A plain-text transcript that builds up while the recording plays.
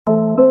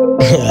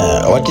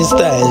What is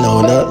style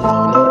now,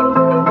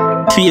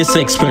 no? Face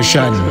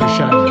expression.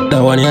 That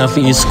one you have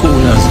for your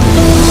SKOOLAZ.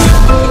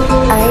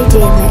 I do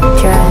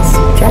make dress.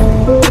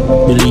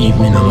 Believe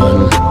me, no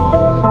man.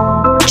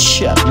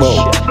 Chat, bro.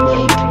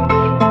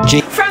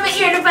 From the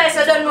ear device,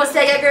 I don't know,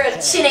 say a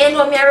girl. She ain't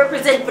know me, I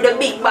represent for the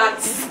big bad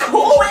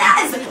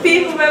SKOOLAZ.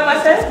 People remember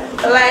that?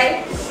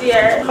 Like,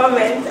 share,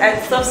 comment,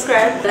 and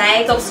subscribe.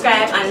 Like,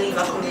 subscribe, and leave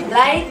a comment.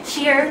 Like,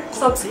 share,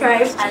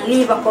 subscribe, and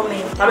leave a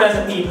comment. How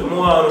many people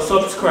want to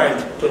subscribe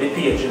to the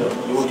page, you know,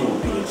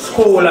 YouTube page?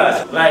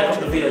 SKOOLAZ, like up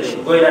the video,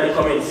 then go in the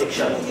comment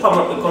section. Come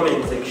up the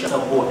comment section,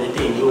 support the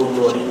thing, you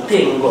know the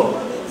thing, go.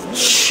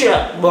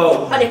 Shit,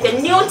 bro. And if you're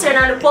new, turn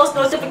on the post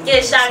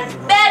notification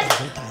bell.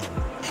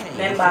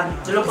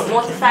 Remember to look at the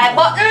notify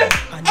button.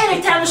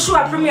 Anytime the show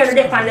I premiere the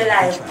day on the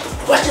live.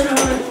 Watch it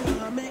on.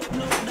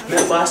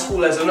 Remember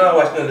SKOOLAZ, you know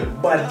watching the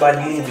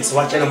bad movies,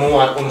 watching them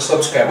on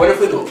subscribe. What if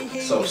we do?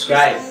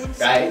 Subscribe,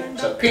 right?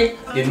 So click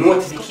the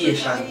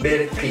notification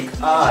bell, click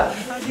all.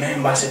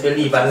 Remember if you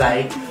leave a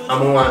like,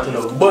 and we want to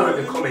know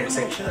burn the comment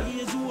section.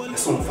 And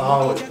soon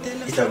forward,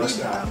 it will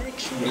start.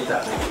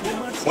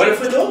 What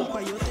if we do?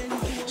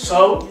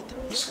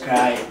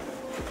 Subscribe.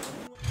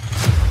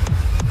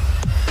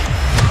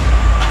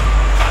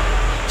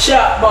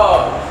 Chat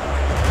ball.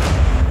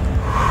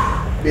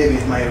 Baby,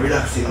 it's my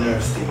relaxing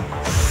nerves thing.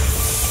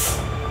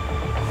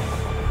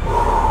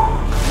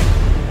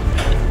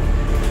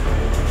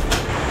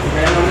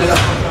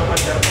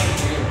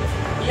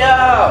 Yo!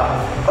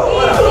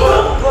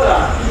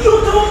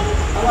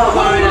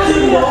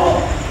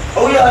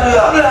 Oh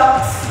yeah,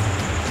 relax.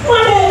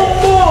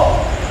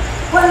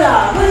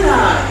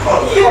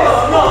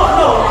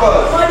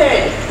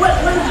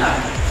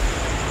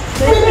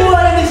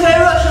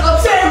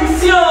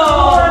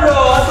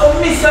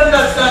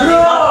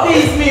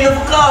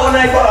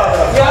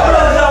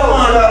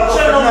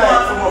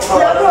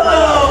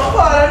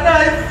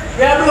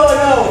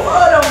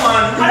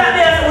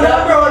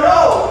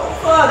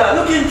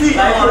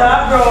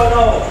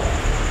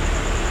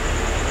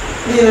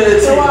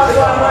 So what,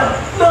 man?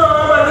 No,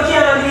 man, we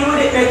can't deal with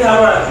it better,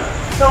 man.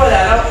 So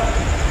that, no?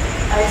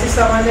 I see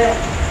someone there.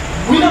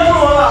 We don't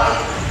know that.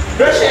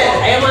 Russian,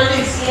 I am on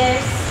this.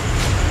 Yes.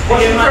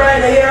 What's your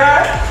friend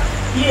here?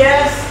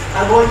 Yes.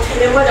 I'm going to tell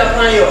them what I'm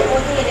on you.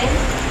 Okay then.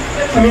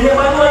 I mean,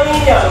 never know in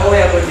here. So we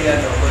are going to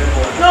get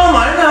no,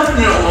 man, that's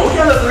no. We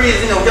can't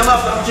reason, we can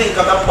have some drink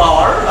at the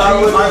bar.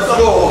 And we must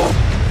go.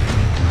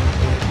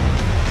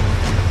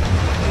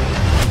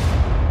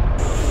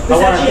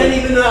 Mr. G, I don't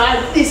even know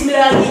this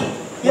melody.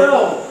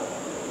 Yo,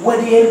 what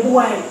the hell,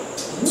 boy?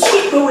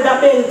 Sweep me with a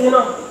belt, you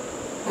know.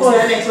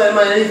 Because the next one,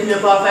 man, lift me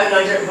up for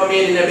 500 for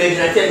me in the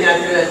bedroom and tell me how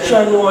to do that.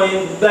 Try to know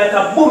you like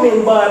a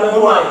booming bar, my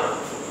boy.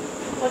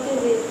 What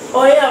is it?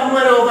 Oh, yeah,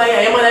 man over here.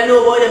 You man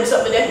know about them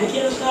something there. We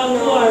can't stop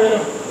more, you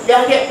know. They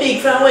get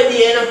big from where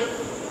they, you know.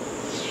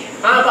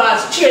 I'm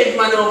pass change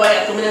man over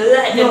here to me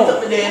like them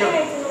something there, you know.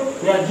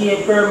 They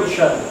give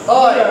permission.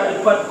 Oh, yeah.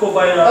 The pot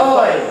cover, you know.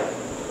 Oh, yeah.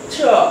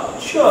 Sure.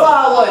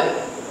 Forward.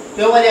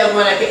 You know what the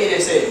man like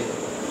it say?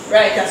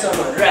 Right, that's all,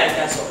 man. Right,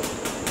 that's all.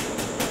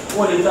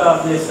 What is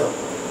that place, sir?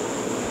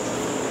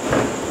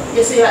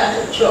 You see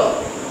that? Sure.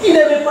 You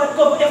never pot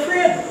cup, you're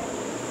afraid.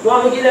 You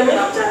want me to give them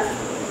enough time?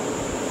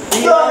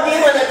 You don't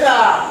give them the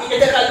car. You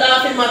take a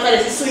laughing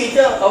matter, it's sweet,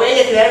 yo. Or when you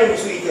get to the room,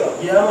 sweet, yo.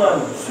 Yeah, man.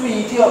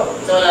 Sweet, yo.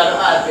 So that's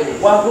hard for this.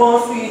 What going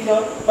sweet,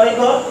 yo? What you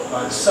got?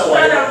 Man, so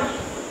what?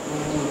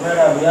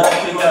 Madam, you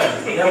happy, man.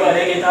 Yeah, man,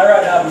 they get a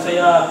rad, so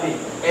you're happy.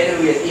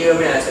 Anyway, hear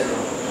me, I said no.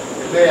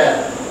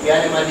 Brother, you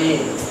are the man.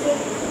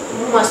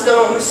 You must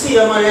come and see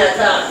your man here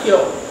talk to you.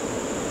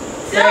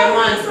 Yeah,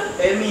 man,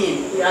 I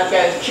mean, you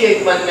can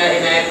shake man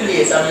in a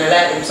place and I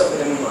like him something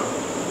to me, man.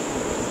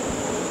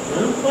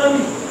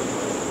 Funny.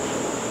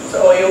 So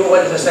how you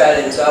want to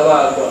silence? So I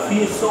walk.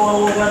 Feel so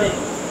over there.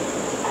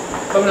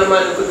 Come on,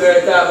 man, look girl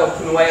talk up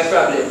to me, what's your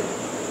problem?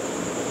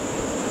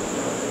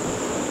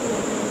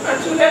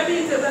 Actually, I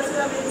beat it, that's what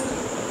I mean.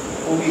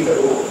 Who beat it?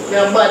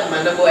 You're a bad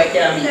man, the boy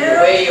can't beat you.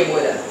 Where are you,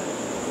 brother?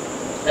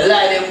 The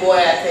lie them boy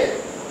I tell.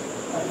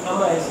 I'm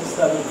my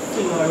sister,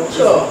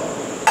 sure.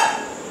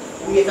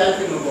 Wait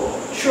until we go.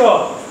 Sure.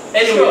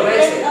 Anyway, sure. What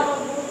is it?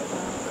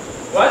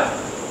 What?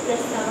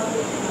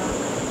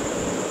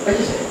 What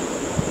you say?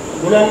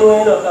 You don't know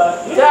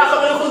enough. Yeah,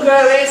 come on, look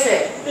girl, what you say?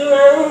 You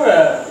don't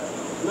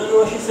know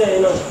what she say,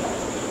 you know.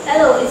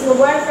 Hello, it's your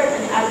boyfriend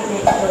and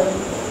argument.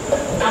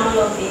 I'm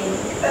loving.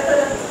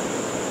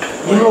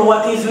 You know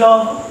what is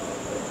love?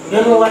 You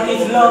know what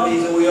is love?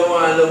 Is we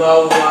want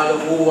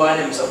love, who want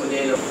them something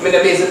there. I mean, the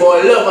basic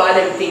about love and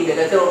them things that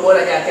I tell about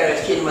that carry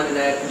skin man in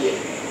that play.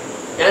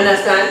 You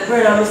understand?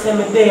 Brother, I say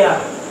me there.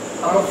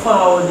 I'm a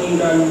forward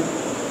in and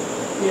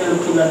me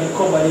looking at the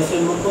cover, they say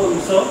me come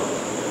so.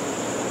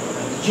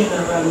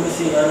 General, me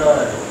say and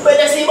all. But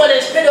you see, but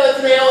they spread out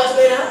in the house,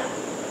 brother.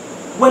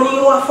 When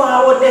you are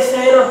forward, they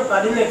say, you know,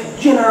 the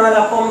next general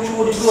come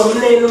through the door,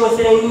 me know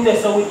saying in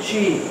there so with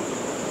she.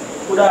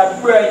 With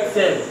that bright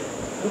self.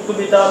 Look a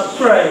bit of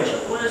pride.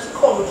 What is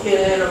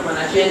complicated, man?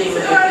 I can't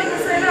even. No, you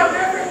say no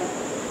girlfriend.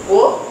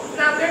 What?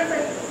 No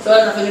girlfriend. So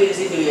what's happening with the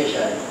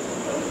situation?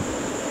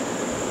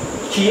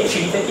 She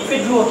take it for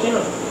joke, you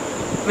know.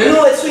 I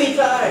know it's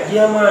sweetheart.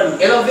 Yeah, man.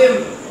 You love him?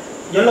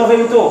 You love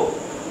him too?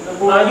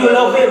 And you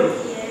love him?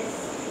 Yes.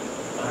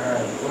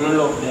 Alright, we don't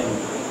love them.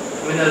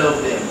 We don't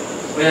love them.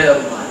 We don't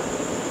love man.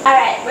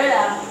 Alright,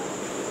 brother.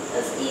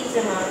 That's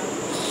easy, man.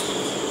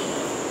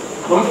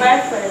 I'm my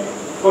friend.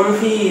 Come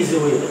feel easy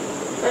with it.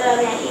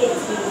 Brother, I hate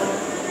you, man.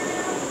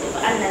 If I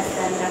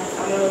understand that,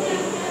 I'm loving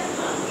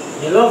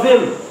you. You love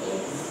him? Yes.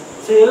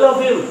 So you love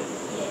him? Yes.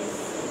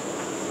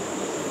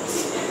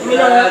 Me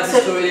not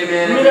accept me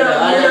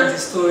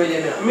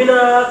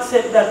not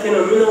accept that, you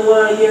know. Me not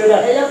want to hear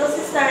that. You love your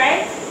sister,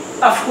 right?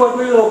 Of course,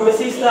 me love my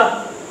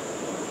sister.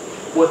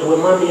 But when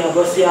mommy have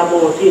to say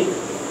about it,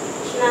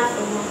 She not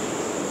for me.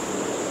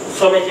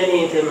 so much you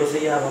need to tell me say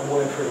you have a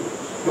boyfriend.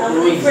 I'm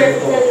afraid to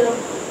tell you.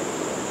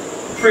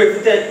 Free to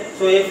tell.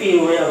 So you feel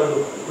when you have a do?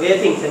 What you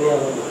think when you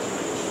have a do?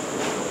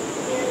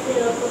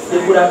 You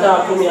could have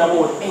talked to me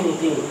about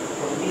anything.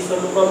 But this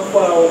one come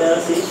forward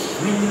and say,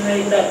 me no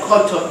like that.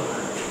 Cut up.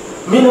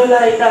 Me no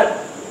like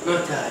that.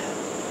 Not tired.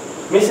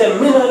 Me say,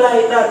 me no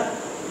like that.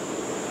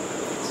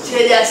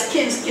 Say their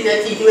skin at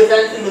teeth. Wait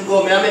until me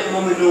go. I make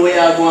mommy know where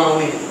you're going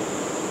with.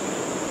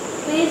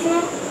 Please,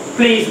 no?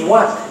 Please,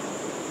 what?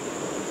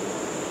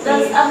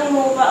 Just have him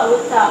over, I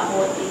will talk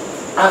about it.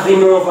 Have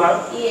him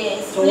over?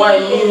 Yes. So why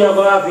me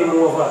never have him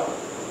over?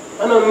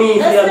 I don't mean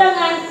Just if you long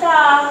and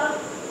talk.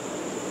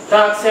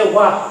 talk, say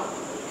what?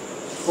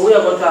 What we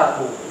have to talk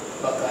about?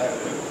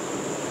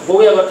 What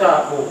we have to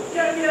talk about?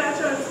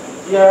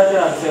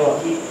 Yeah, say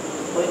what?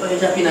 What are you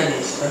dropping on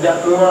this?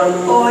 That one.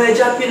 Oh, you're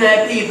dropping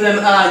on people and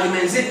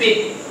argument. Zip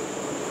it.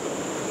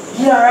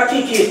 Yeah, I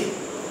kick it.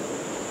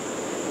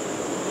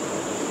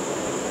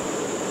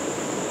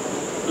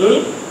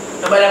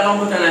 Nobody can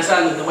put on a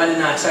salute. Nobody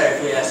not sorry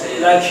for you. I say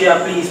Like she a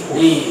please put.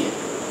 yeah.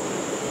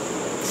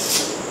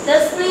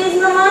 Just please,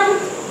 no man.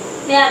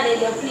 May I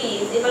beg you,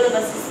 please, if I love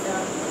a sister.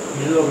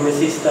 You love my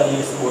sister,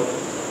 yes, but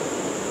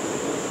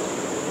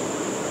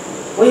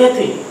what do you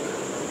think?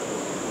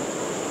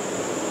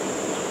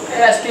 I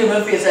just feel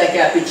my face like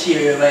a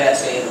picture by you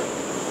saying.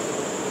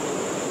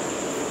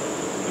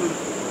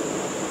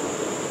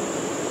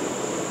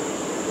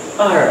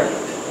 Alright.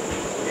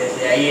 Yes,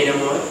 I hear them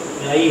more.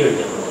 I hear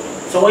them.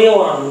 So what you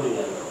want to do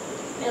then?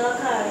 May I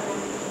call him?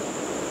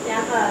 May I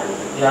call him?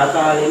 You are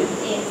calling?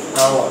 Yes.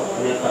 Now what?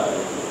 When you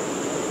calling?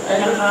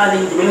 I'm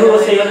calling. Me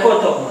know say you cut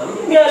up, man.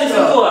 Me a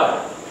listen to her.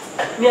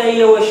 Me a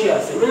hear what she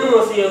a say. Me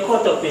know say you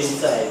cut up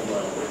inside,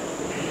 man.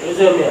 You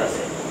see what me a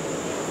say?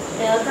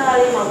 May I call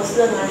him? I was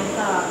long and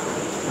talk.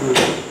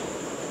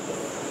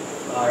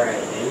 Alright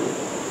then.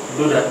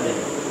 Do that then.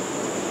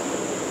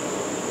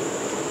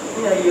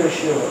 Me a hear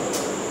sure.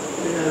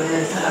 You know, when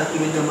I talk to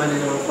the man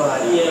in our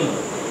father. Yeah,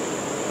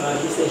 man.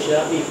 She said she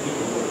a big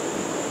people.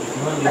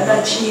 And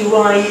that she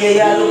want to hear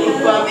you looking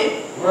for me.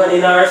 Man in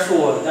her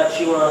soul, that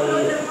she want to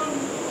hear.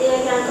 Yeah,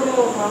 you can come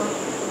over.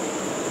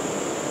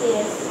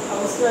 Yes, I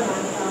was long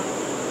and talk.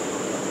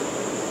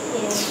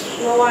 Yes,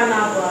 no one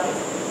now, boy.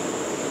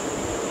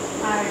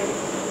 Alright.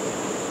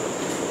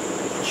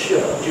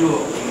 Sure.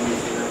 Joke.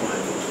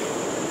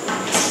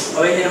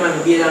 Oh, you tell the man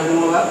to be and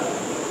come over?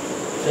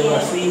 So my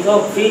sweet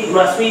up feet,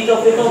 my sweet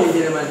up it You up. tell the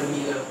man to be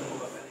and come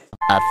over?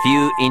 A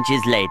few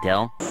inches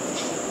later.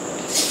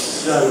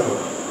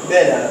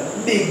 Better,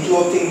 big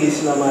joke thing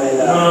this no man.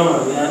 No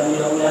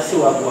man, we are see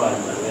what going on,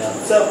 man.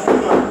 So, man,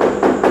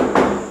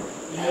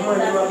 Yeah, man,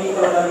 you are being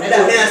done. me I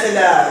say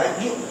that,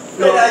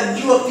 better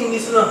joke thing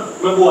this no.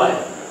 Me boy.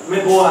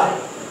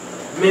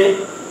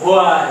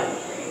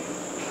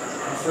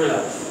 Just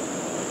relax.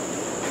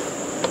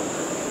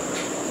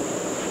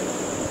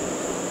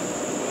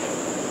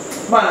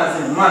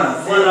 Man.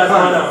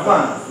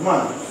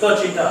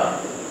 Touch it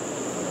up.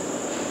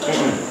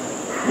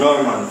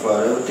 No man,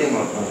 for everything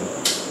up man.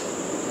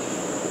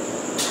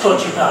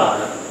 Touch it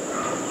up.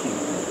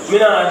 Me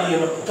not do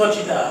you touch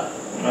it up.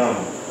 No.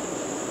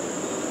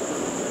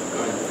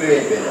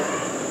 Very better.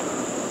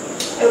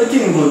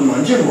 Everything good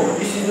man, Jimbo.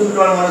 This is the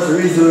plan one the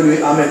reason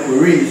we I make a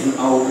reason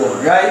how we go,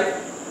 right?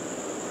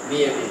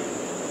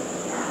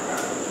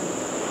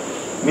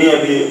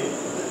 Maybe.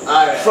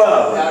 Alright.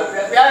 Forward.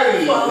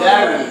 Very.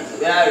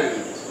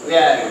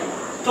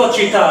 Touch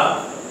it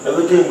up.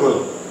 Everything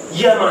good.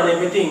 Yeah man,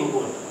 everything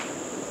good.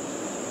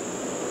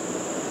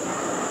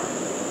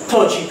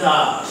 Touch it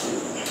up.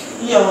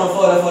 Yeah man,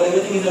 for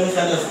everything is a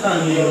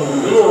misunderstanding.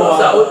 No,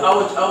 So I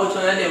would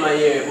turn them a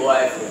year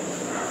boyfriend.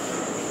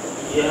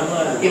 yeah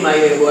man. In my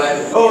year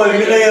boyfriend. Oh,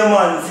 you know your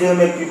man, say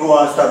make people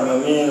want to stop me,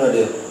 me know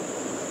that.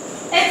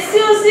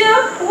 Excuse you?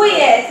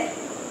 Wait.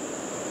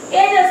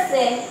 You just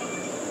say.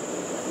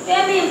 What do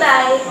you mean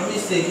by? I'm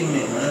mistaken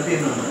man, I pay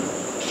no man.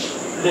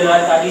 Then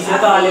at least you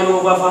call him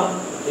over for.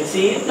 You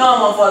see? No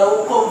man, father,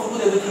 we come to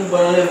put everything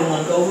by 11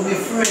 man, because we be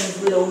friends,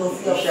 we don't know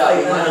if you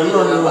fight and you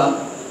don't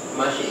know.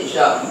 Machine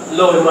sharp.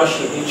 Love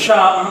machine. It's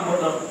sharp, but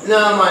no. No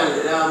man.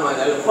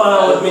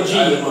 Forward with G,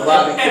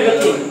 man.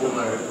 Everything.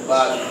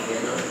 Barbecue,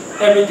 you know.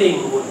 Everything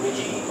good with G,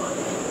 man.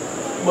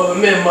 But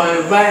remember,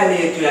 you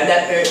violate you, and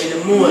that hurt me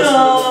the most.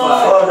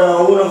 Father,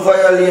 I wouldn't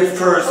violate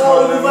first,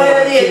 Oh, man. you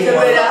violate you,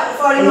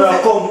 brother. You know,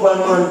 come and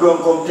man,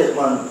 come take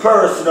man.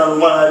 Personal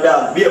man of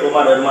that, baby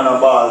mother, man of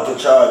ball to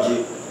charge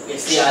you. You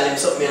see all them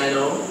something I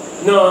know?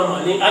 No,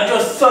 man. I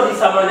just saw this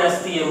man and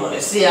stay, man.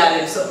 You see all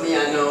them something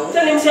I know?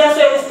 Tell him, say I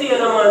saw him stay,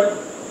 no, man.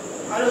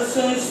 I don't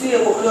say you stay,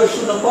 but you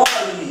shouldn't ball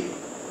with me.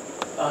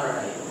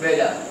 Alright,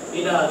 brother.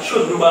 You dog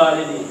shouldn't ball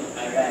in it.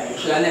 Alright, you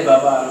should have never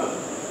ball.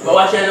 But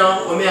watch you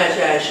know, when I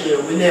try to show you,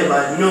 we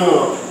never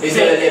know. They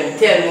tell them,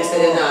 tell me, say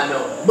they don't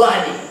know.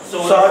 Body. So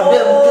them tell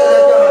them,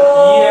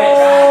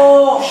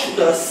 yes. you should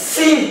have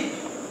seen.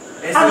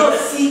 I don't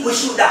see, we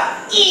should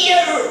have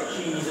ear.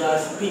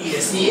 Jesus, You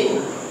peace. see?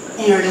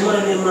 Hear the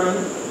man.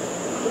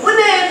 We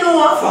never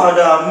know.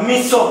 Father,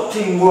 miss up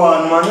thing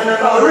going, man. You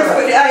know,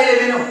 Respect the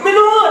island, you know. Me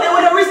know, they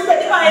would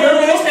respect the I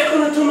island. don't respect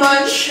you too,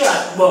 man.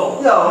 Shut,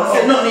 bow. yo, I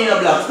said nothing in the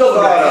black. Stop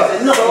it. I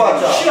said nothing.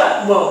 watch out.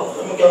 Shut, bow.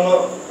 I'm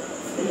gonna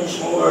finish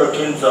my work,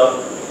 so.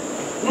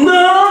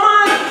 No,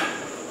 man.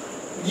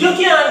 You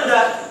can't do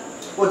that.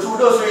 But through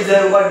those reasons,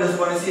 everybody just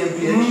want to see him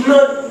page.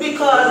 Not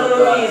because of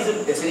no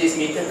reason. They say this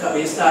me take up,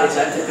 they start this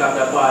and take up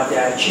the party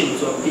and chill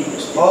some people.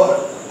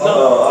 Alright. No,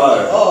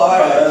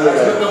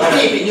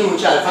 keep it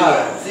neutral.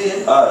 Alright,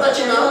 see? But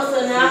you know,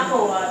 so now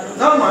forward.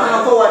 No man, I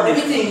know what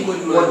Everything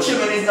good, man. But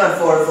trimming is not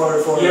for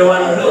You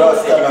want to do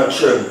Rasta not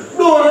trim.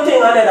 do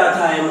anything at that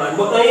time, man,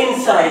 but no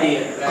inside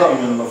here. Come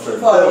in, my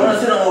friend. Father, I want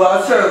to sit over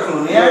a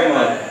circle, yeah,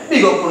 man.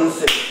 Big up on the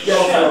set.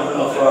 Shut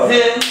up.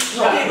 Then,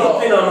 No, big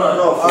up, you know, man.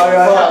 no,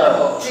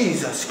 Father.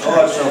 Jesus Christ.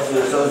 Watch out for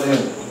yourself.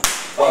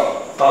 Oh,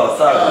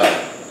 sorry.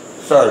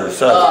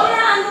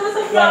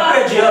 Yeah,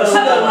 prejudice.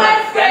 Hello,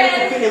 my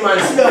friend. How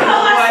was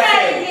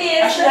that,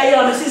 dear? I should have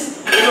heard my sister.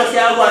 You know, see, I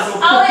was so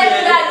How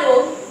did that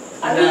do?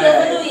 I do that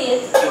to do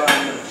it.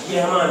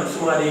 Yeah, man,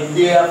 somebody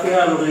they are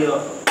family.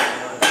 But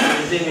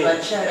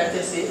try that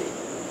to see. You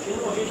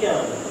know if you can.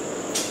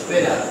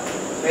 Better.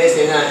 I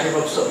say, nah, shape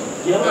up something.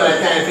 Yeah, No, I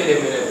can't feed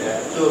them in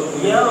there. So,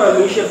 Yeah,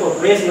 man, you shape up.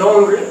 Place you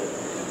hungry.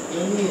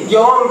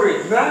 You're hungry.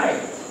 right.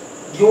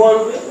 You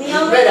hungry? Me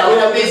hungry. Better, we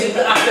are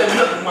basically after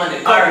nothing money.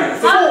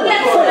 Alright. I'll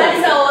get food at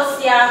his house,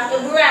 yeah. The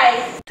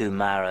bride.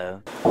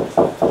 Tomorrow.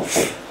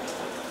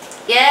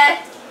 Yeah.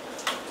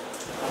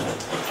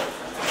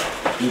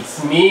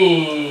 It's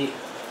me,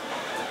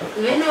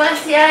 When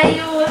was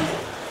you?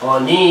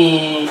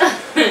 honey.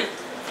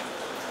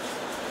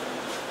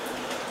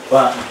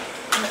 What?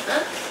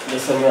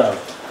 Listen me up.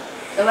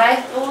 The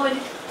right food.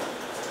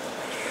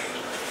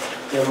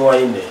 Tell me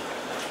what in there.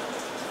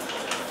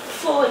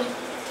 Food.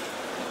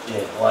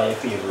 Yeah, what your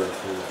favorite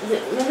food?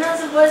 We're not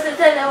supposed to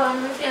tell you what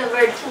my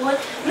favorite food.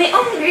 Me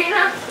hungry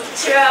now.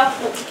 Sure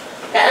food.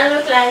 That don't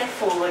look like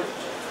food.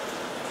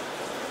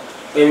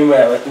 What do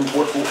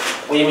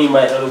you mean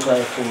by it look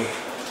like food?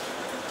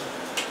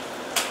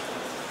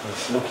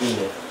 It's looking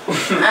there.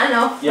 I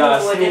know food.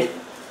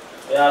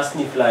 Yeah,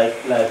 sniff like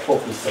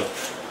puppy stuff.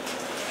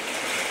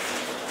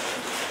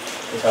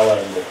 That's how I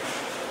am there.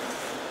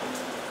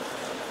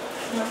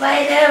 You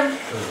buy them.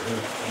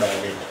 Buy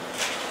them.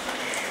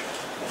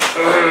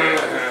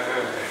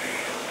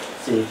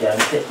 So you can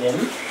take them.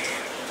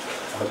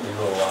 But you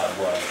know what I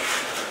want.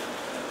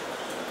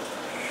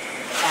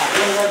 I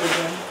love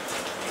them.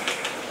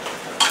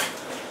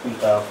 We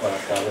can't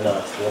fast, I'm not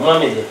asking. Your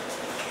mommy there. I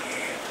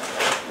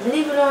don't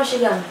even know where she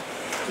gone.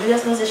 I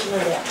just know she's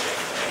not there.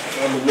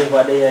 Mommy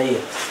never there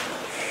yet.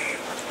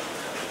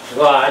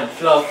 God,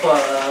 fluff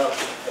up.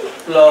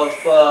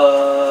 Fluff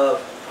up.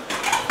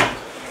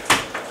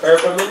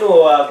 Purple, I know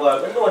what I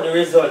want. I know the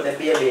result, the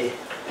baby.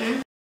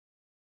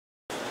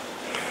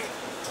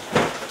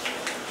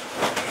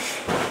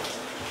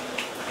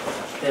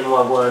 Tell me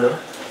what I want to do.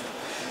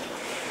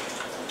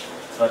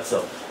 What's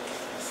up?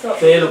 So,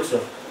 So you look so.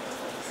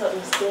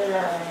 something still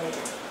right.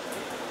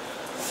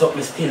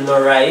 Something still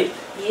not right.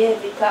 Yeah,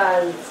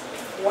 because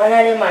one of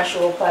them are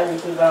show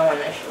positive and one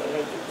are show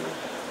negative.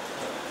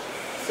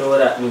 So what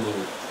that mean?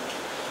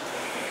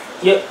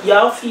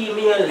 You're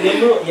female, you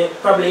know, you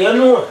probably you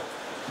know.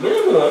 Me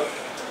don't know.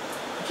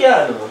 You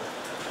can't know.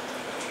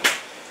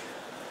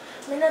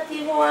 I not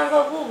even want to go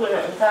Google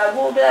nothing, because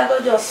Google I go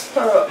just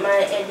stir up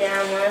my head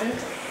there, man.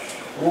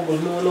 Google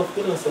know enough,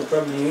 you know, so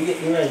probably you get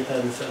the right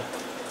answer.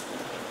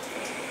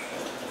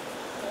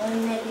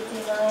 One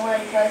negative and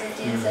one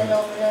positive, so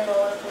now I don't know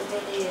what to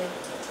believe.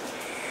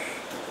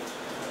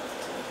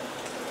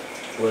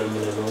 Well, I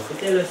don't know if you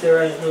tell us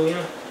right now, you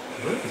know.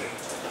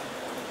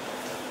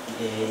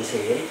 Yeah, you say,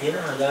 you're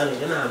not going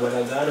to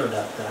go,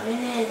 doctor. I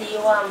need the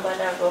one but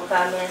I go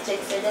call me and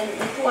check, so then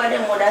the two of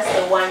them would have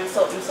said one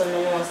something, so I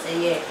know say,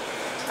 yeah,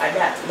 and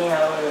that me I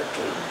want to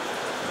do.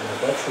 Yeah,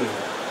 that's true.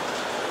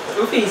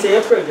 You feel say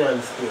you're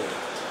pregnant still.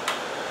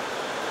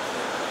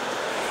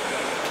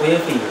 What you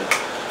feel?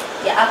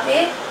 You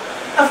happy?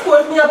 Of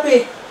course me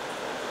happy.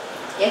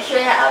 You sure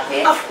you're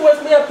happy? Of course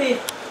me happy.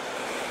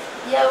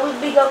 Yeah, we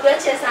big up your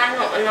chest and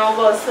nothing now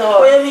go so.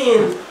 What you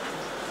mean?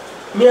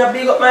 Me a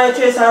big up my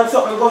chest and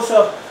something goes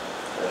up.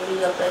 We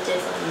big up your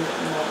chest and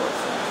nothing now go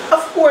so.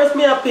 Of course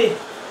me happy.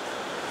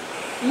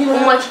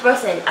 How much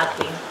percent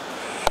happy?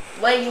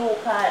 What you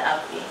call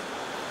happy?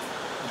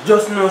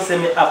 Just know say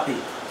me happy.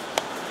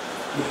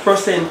 The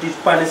percentage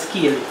on the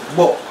scale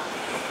buck.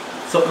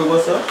 Something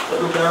goes up,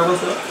 something can go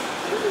up.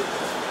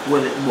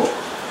 Well it buck.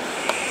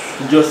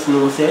 Just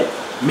know say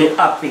me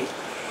happy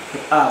to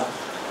have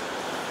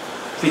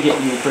to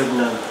get you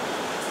pregnant.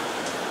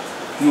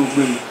 You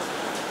bring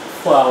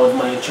forward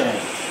my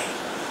child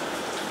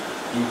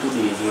in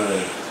today's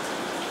world.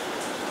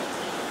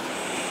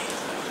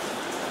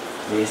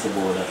 Yes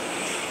about that.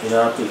 You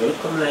know happy, you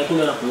come like you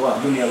know happy what?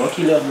 Mommy I go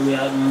kill her,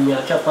 mommy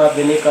I chop off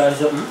the neck or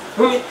something.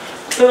 Mommy,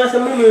 so I say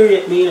mommy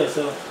rape me, you know,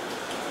 so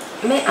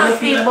Me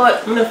happy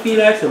but I don't feel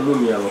like some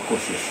mommy I go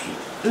cuss your skin.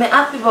 me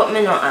happy but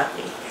me not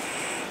happy.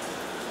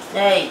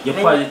 Like You're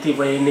positive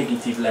or you're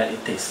negative like the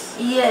test.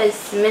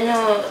 yes, me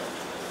no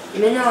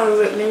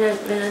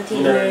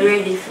think I'm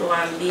ready for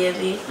one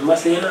baby. You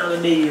must say you're not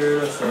gonna day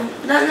here or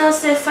something. That no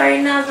say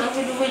foreign now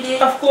nothing to do with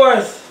it. Of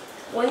course.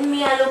 When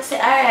me I look say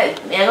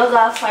alright, me I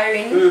go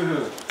foreign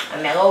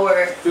and me I go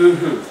work. You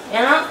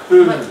know?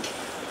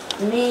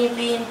 But me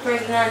being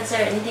pregnant,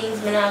 certain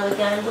things me not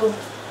can do.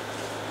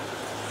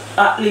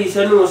 At least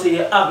you know say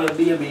you have your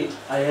baby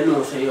and you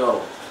know say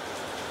yo.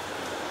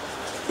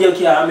 You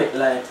can't make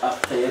life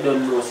after you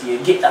don't know so you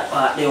get that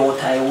part the out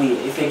of the way.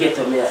 If you get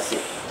to me I say.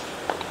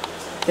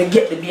 You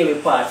get the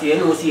baby part, you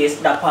know see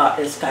that part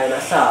is kind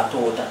of sort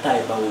out a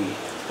type of way.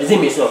 You see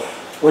me so?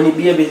 When the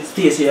baby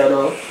stays here you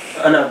know,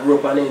 and I grow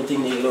up and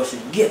anything you know,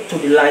 get to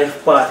the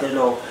life part you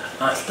know,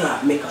 and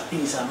start make a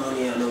piece of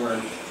money you know.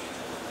 And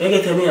you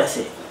get to me I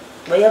say?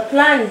 But you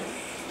plan.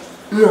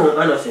 No,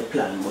 I don't say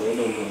plan, but you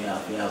don't know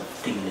you have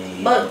things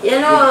there. But you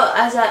know,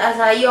 as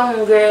a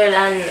young girl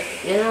and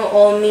you know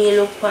how me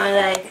look on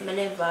life, me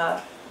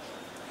never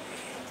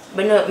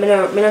me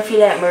no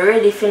feel like I'm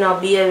ready for no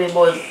baby,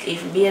 but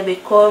if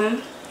baby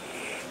come,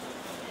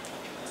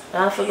 I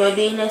have to go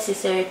do the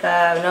necessary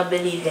because I don't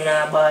believe in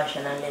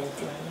abortion and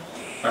anything.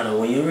 And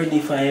when you're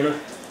ready for it,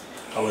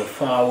 I will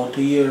forward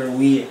to your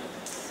way.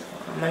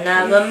 I'm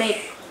not going to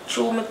make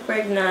sure me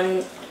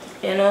pregnant,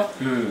 you know.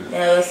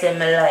 I will say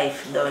my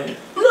life done.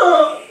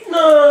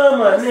 No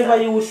man,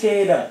 never you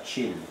say that,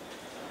 Chin.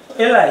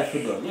 Your life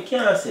is done, you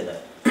can't say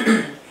that.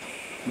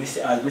 As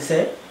I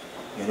say,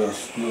 you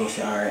just know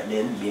say alright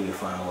then, baby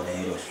forward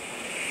and you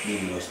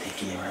just take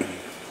care of it.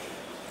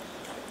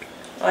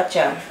 Watch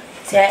out.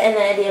 See at the end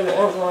of the day,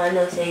 my uncle want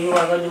to say you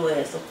are going to do what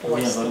you're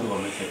supposed to. I'm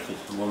going to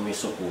do what I'm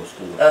supposed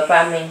to do. I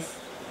promise.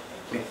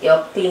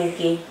 You're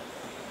pinky.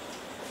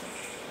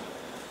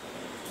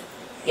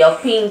 You're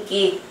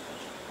pinky.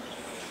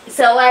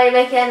 So why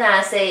you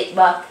cannot say it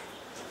back?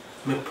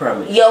 Me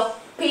promise. Your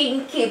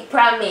pinky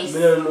promise. Me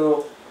don't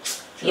know.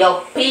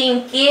 Your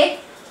pinky.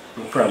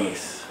 Me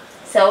promise.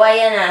 So why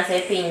you not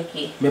say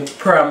pinky? Me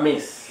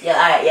promise. Your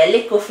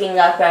little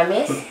finger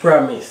promise. Me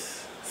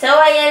promise. So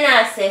why you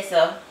not say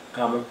so?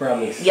 Cause me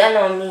promise. You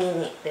don't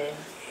mean it then.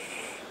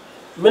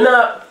 Me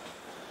not.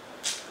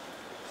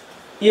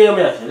 Yeah,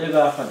 me actually, let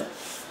go for that.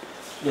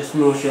 Just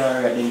know she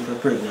alright then if you're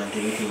pregnant,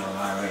 everything is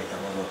alright.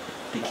 I'm going to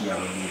take care of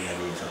my baby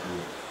and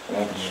something.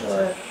 Make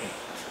sure.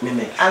 Me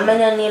make sure. I'm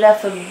gonna need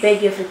to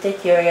beg you to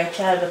take care of your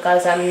child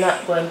because I'm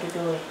not going to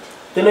do it.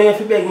 You know you have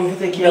to beg me to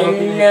take care of my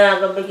baby? I'm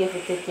not going to beg you to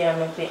take care of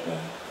my baby.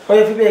 Oh, you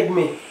have to beg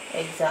me?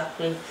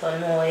 Exactly. So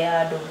know what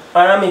you do.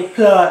 And I make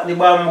plant the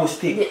bamboo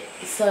stick.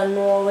 So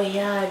know what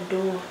you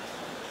do.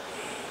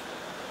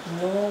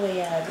 Know what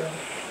you do.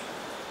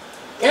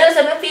 You know, so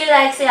I feel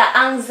like say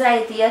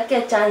anxiety you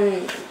catch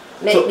and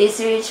make so, this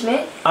reach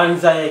me.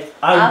 Anxiety.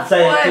 Of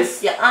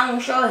course, you're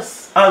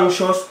anxious.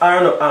 Anxious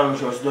or not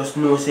anxious, just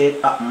know say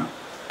it happen.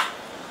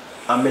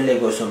 And my leg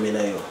go something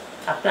in you.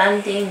 A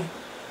planting.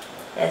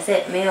 You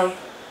set me up.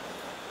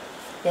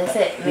 You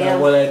set me up.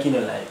 Why like you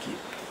don't like it?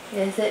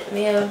 You set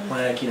me up.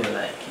 Why like you don't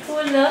like it?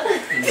 Oh no.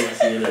 You don't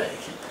say you like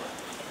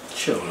it.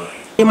 Sure man.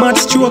 The mad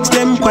strokes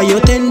them by your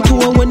 10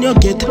 to when you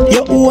get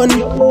your own.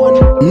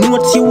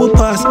 Notes you will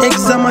pass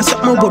exam or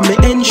something but me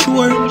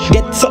ensure.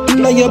 Get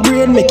something on your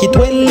brain, make it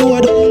well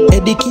load.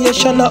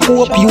 Education I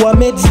hope you are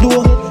meds do.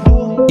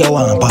 You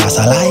want pass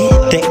a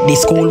lie? Take the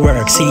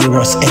schoolwork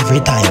serious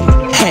every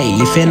time. Hey,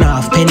 if you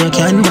not have pen you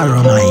can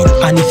borrow mine.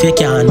 And if you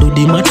can't do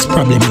the maths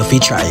problem you fi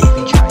try.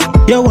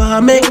 You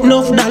want make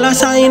enough dollar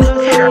sign.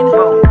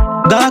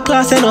 Got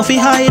class enough fi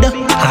hide.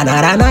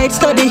 Another night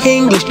study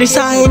English the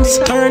science.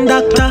 Turn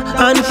doctor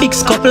and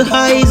fix couple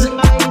eyes.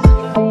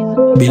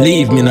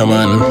 Believe me no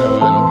man.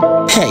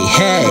 Hey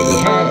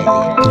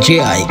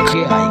jayike.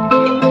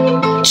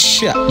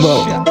 Shut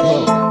up.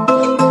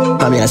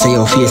 I mean I say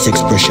your face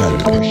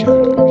expression.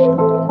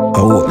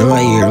 Oh, never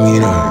hear me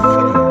you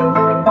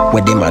know.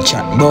 With them a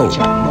chat bout.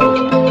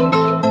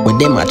 With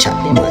them a chat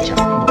bout.